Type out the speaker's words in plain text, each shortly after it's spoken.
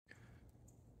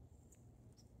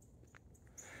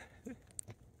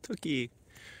Toki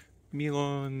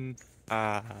milon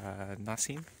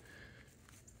nasin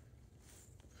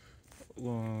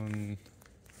lon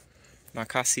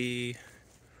makasi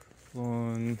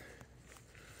lon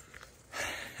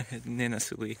nena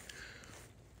suli.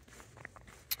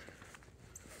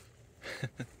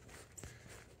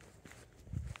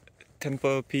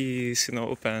 Tenpo pi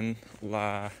suno open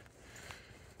la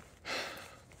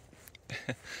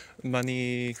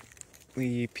mani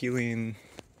li pilin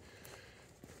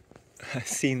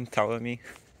sin tawa mi.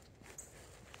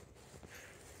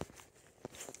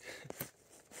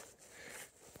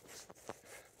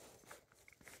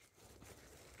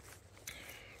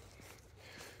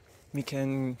 Mi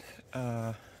ken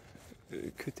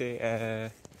kute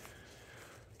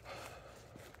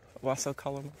waso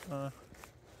kalam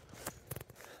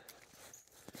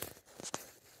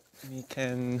mi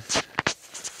ken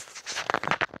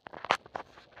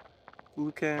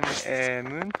lukin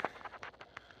moon.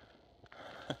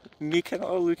 Mi ken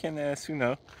o lukin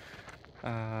suno.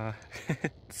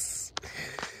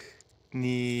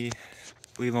 Ni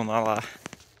lilon ala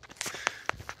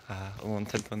lon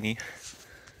tenpo ni.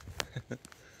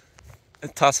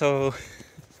 Taso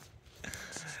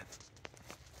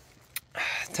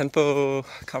tenpo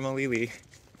kama lili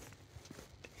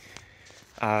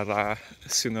la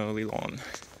suno lilon.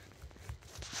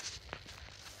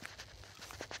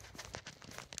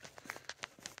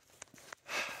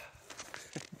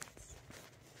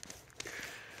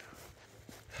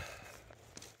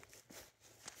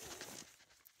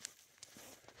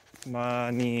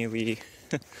 Mani li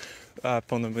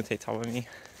pona mute tawa mi.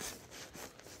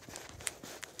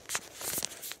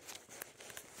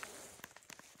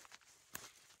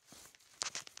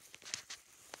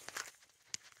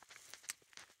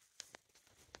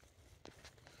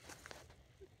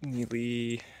 Ni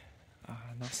li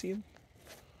nasin.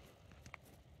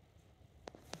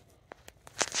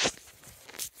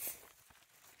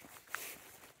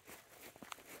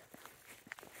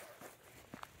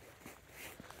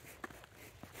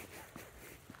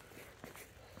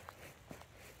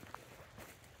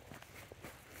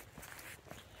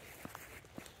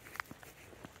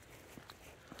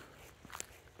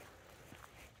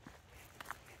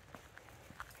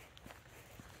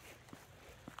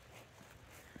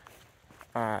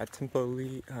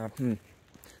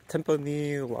 Tempo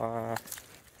ni la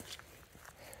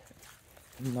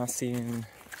nasin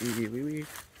lili.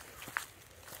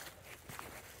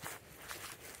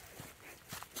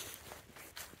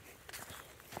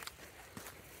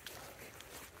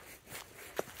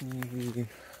 Ni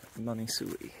mani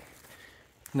suli.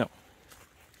 No,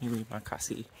 ni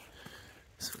makasi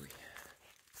suli.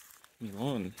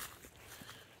 Milon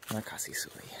makasi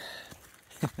suli.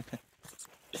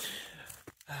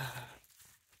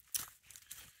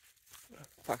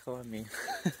 Pakala mi.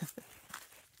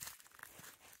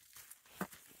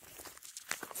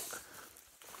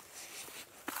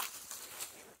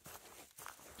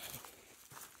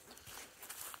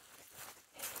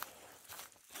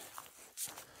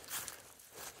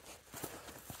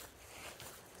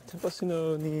 Tenpo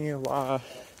suno ni la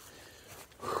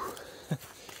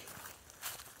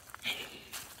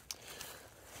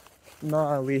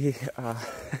ma li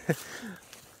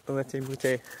lete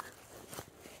mute.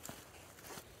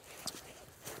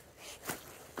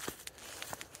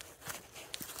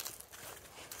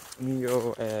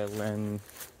 Mio len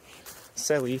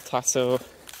sewi taso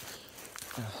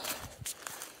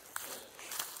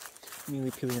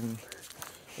mili pilin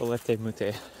lete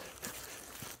mute.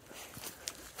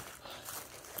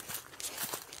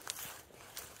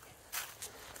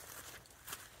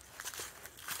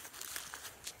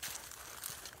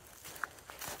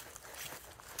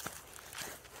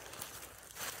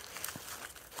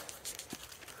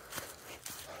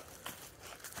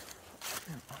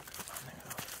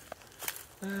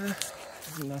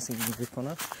 Nasi Toki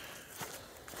Pona.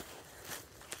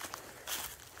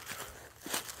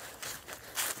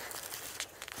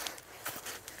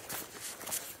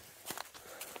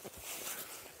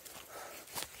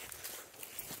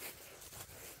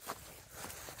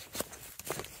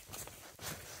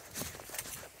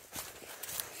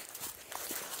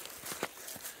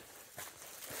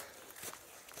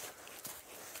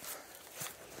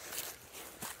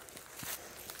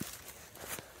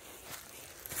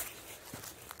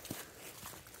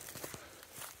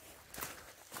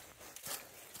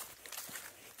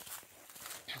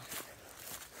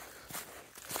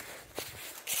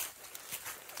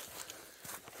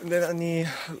 Nena ni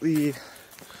li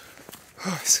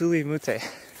suli mute.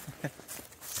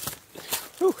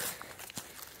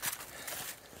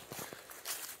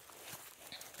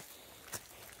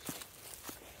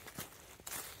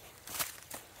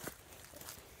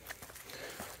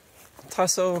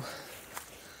 taso.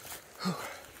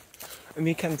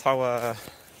 Mi ken tawa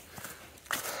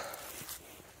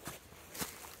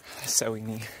sewi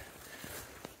ni.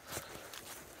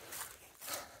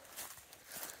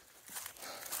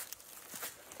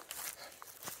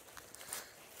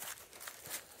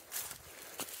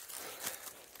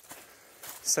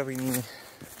 Sewi ni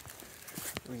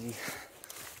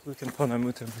lukin pona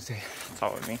mute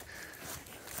tawa mi.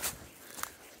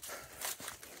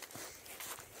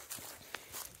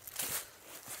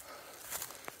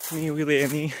 Mi wili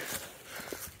ni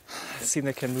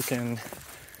sina ken lukin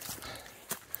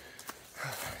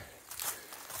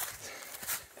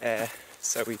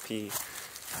sewi pi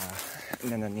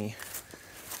nena ni.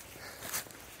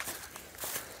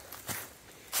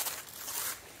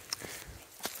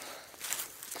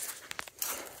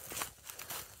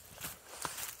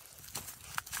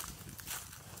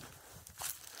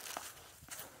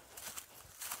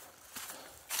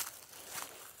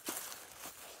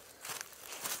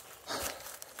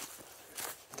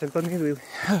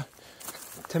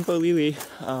 Tenpo lili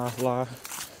la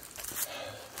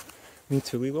mi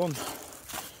tulilon.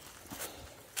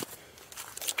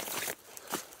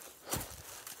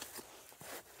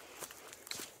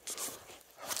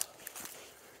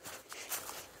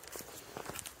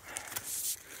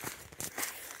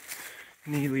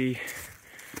 Nili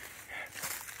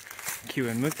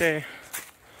kiwen mute.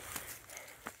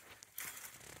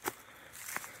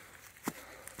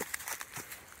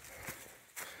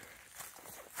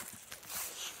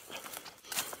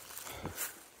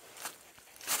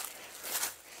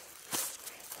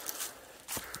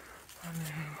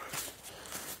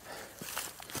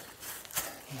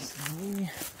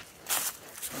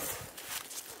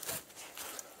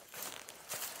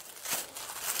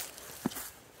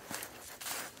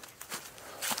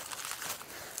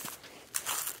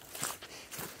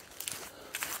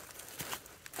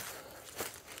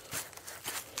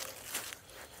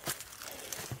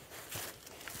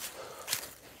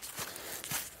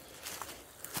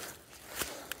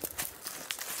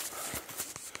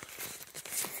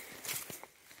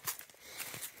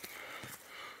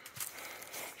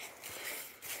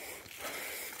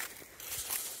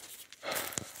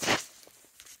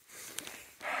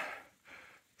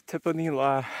 Tenpo ni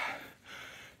la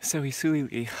sewi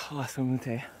suli la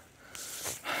mute.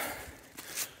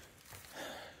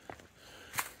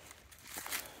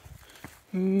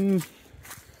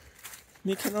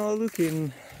 Mi ken ala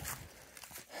lukin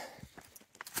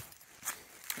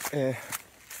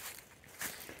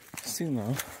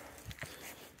suno.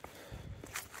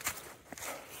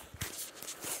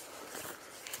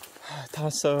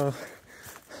 Taso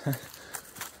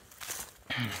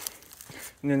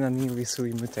nena ni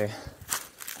suli mute.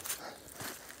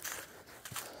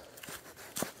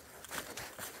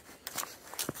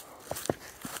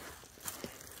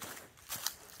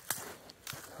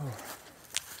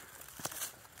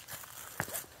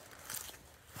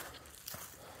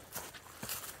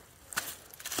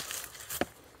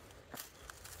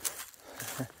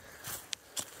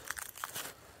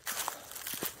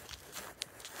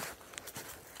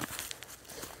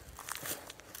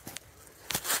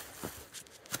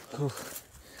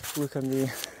 Look at me.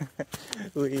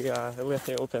 We left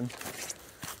it open.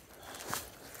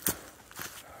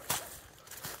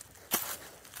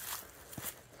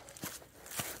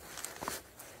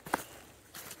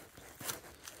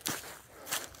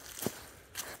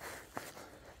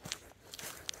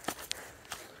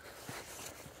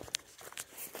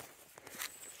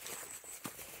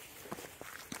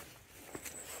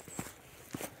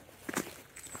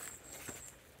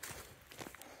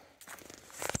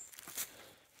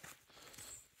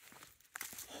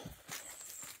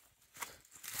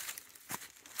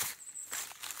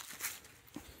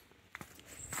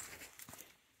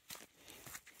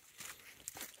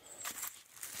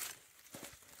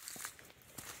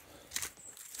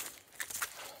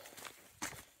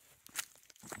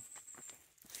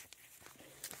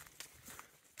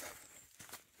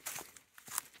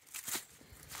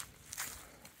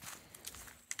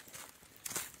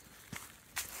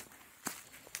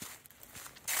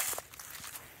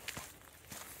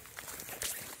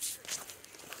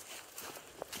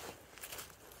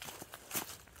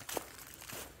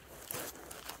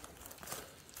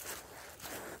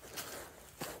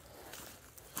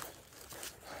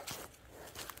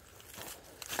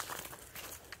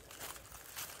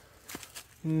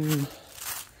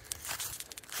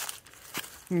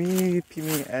 Mi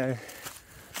pini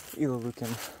ilo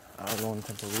lukin lon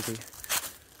tenpo lili.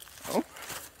 Oh.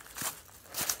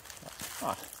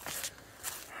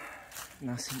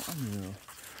 Nasi amu.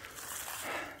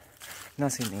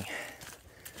 Nasi ni.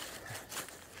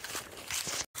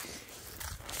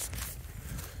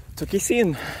 Toki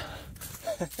sin.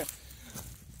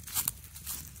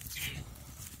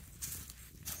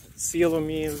 Sielo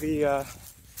mi li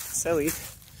seli.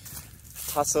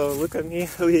 Taso luka mi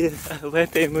li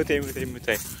lente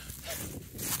mute.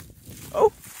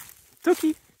 Oh!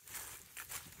 Toki!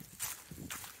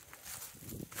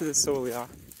 To the soweli.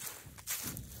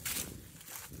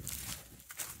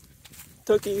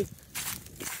 Toki!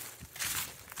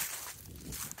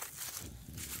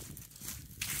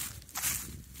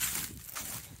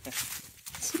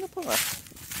 Sina pala.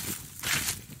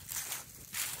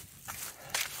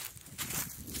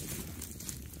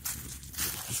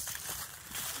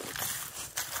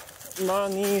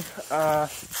 Nani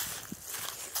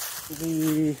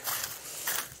di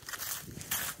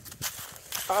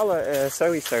pakala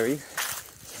sewi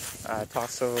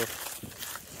taso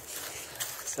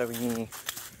sewi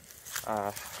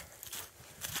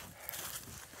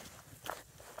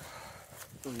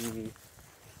lili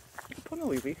pona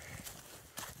lili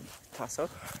taso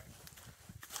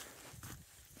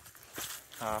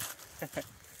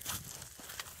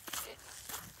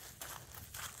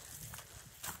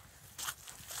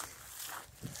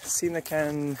sina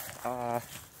can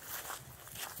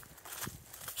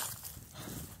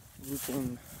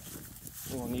lukin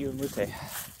on you mute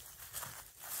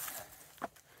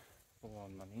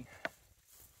on money.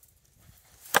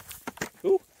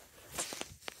 Ooh.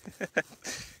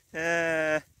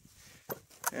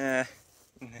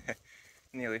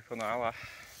 Nearly for an hour.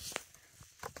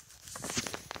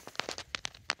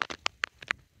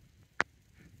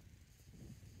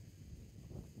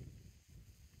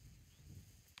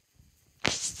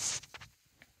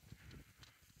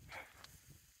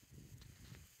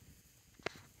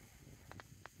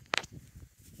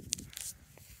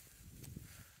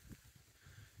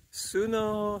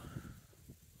 Suno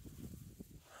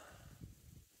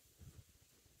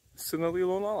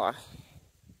lilonala.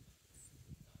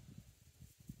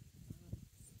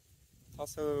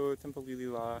 Taso tenpo lili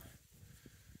la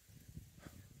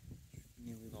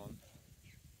nililon.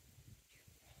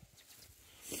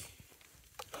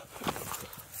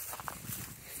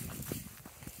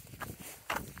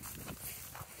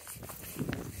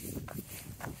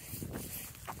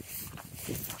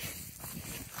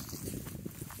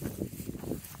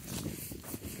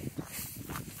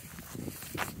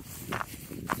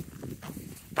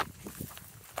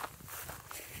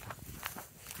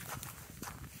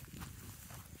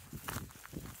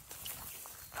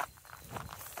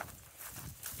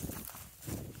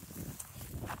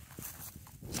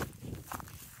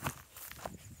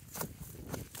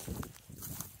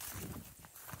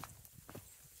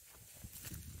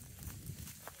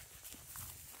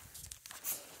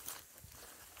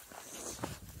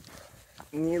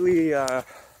 Nearly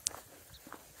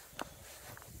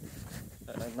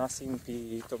nasim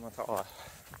pi tawa.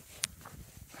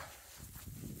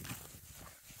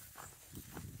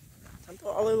 Tanto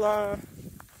alila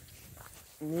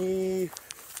ni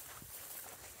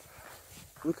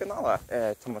lukanala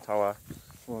tawa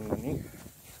ni.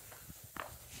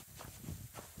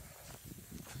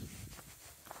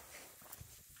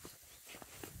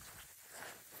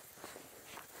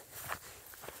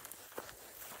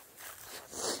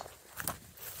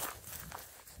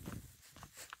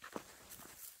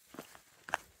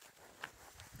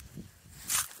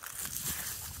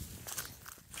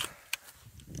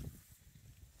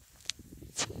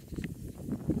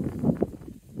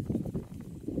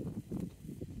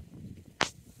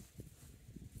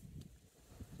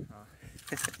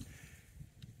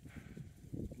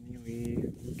 Nearly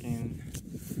lukin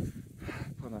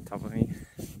pona tawa.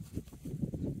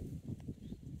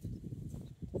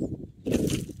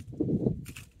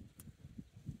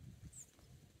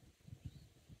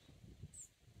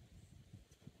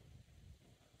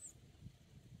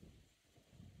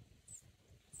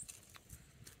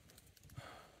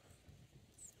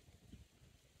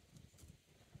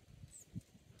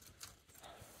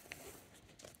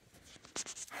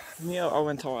 Neo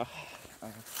awen tawa.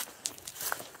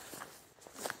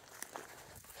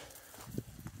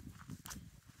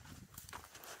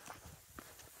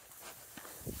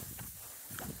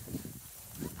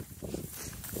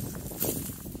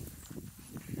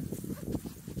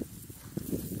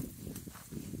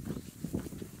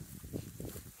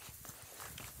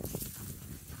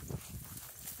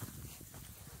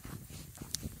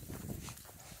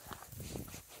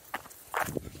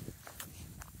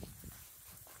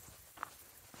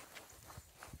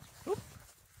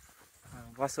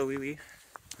 Wasa lili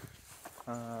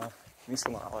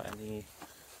misalala ani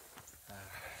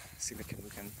silakan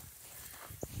lukin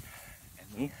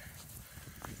ani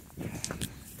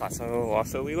taso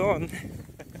wasa lilon.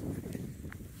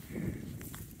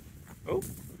 Oh,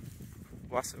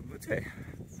 wasa mute.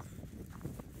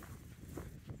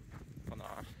 Pona.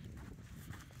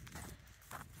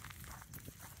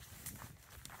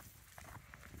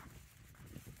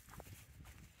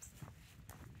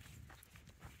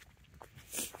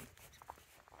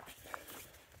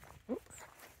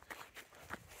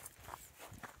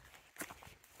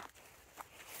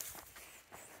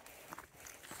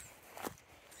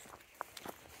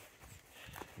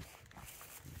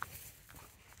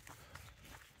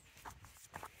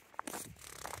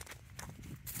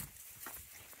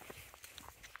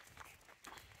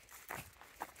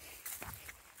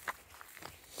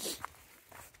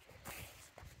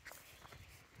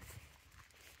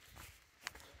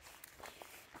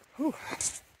 Whew.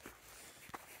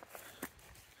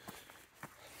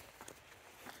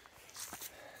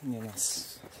 Nena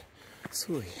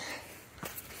suli.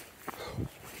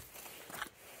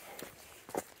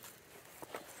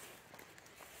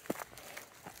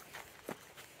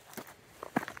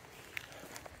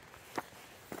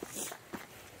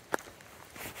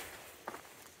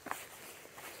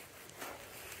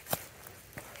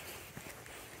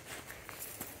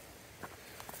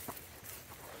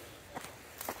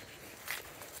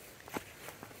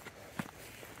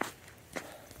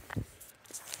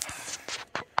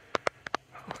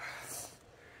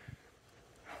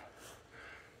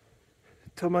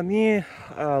 Tomo ni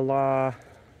la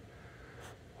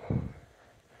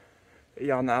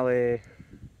yan ale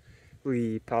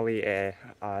li pali e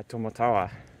tomo tawa.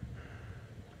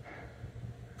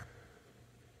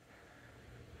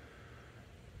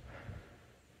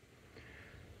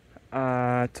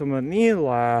 Tomo ni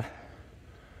la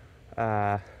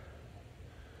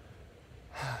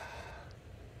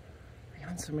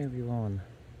yan soweli lon.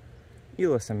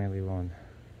 Ilo soweli lon.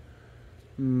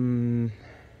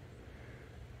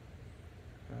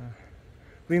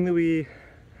 Linui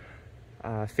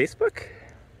Facebook?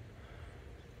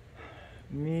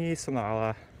 Mi sona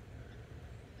ala.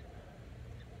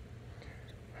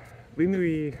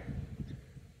 Linui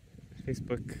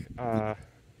Facebook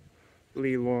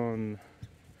lilon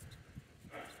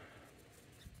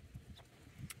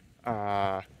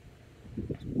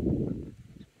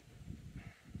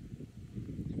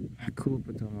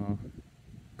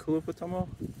kulupotomo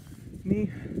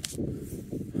ni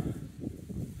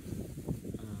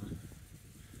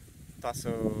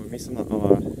taso mi sona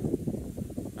ala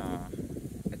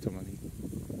tomo ni.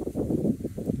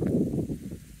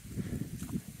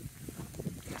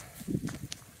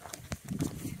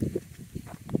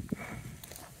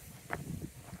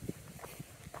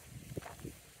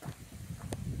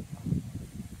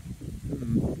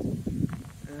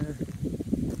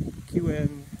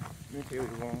 Kiwen,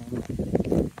 long.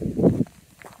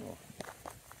 Oh.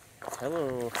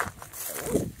 Hello.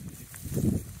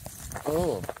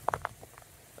 Oh.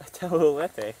 Hello,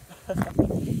 lete.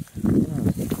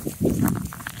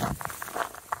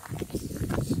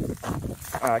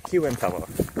 Kiwen telo.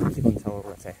 Kiwen telo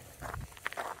lete.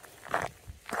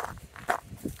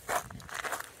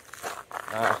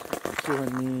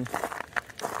 Kiwen ni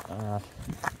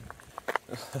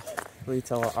li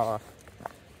telo ala.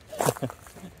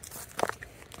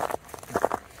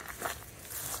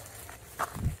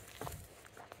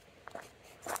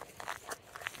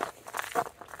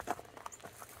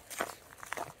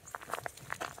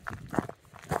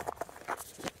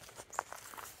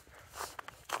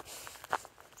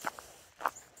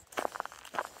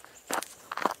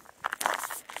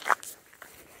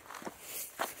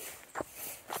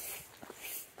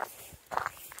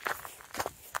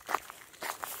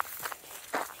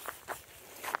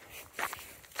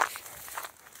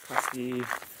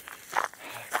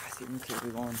 Kasi mute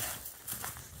lilon.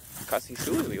 Kasi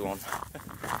suli lilon.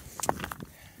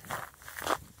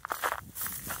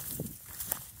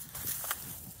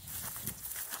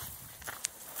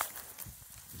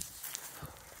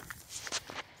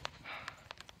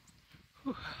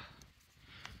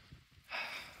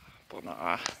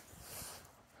 Pona.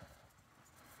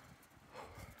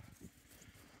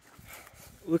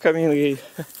 Look at me,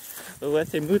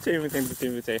 lete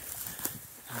mute.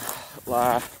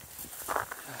 La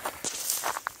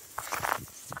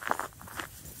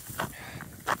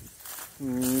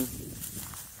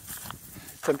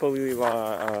tenpo lili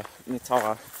la ni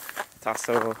tawa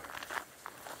taso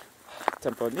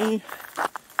tenpo ni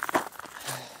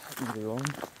lilon.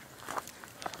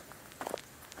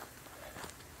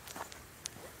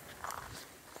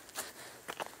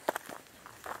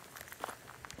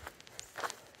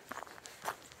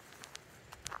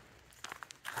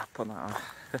 Pona.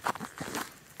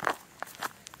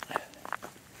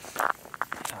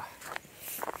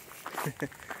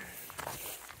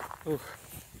 Ooh.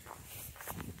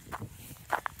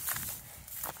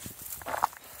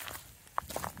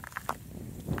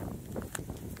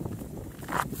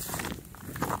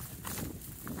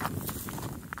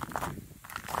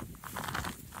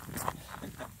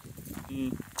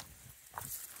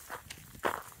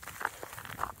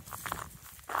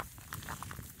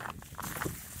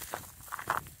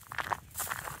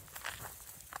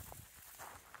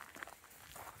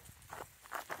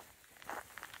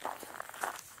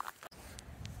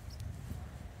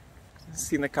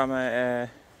 Sina kama e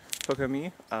toka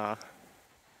mi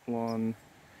lon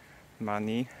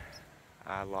mani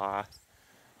la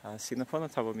sina pona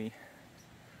tawa mi.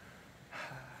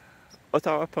 O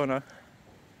tawa pona.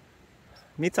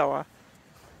 Mi tawa.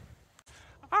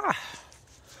 Ah!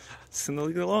 Suno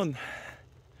lon.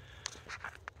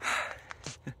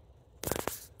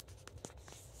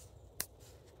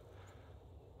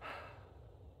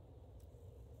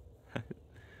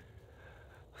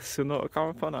 Suno o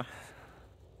kama pona.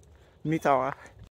 Mi tawa.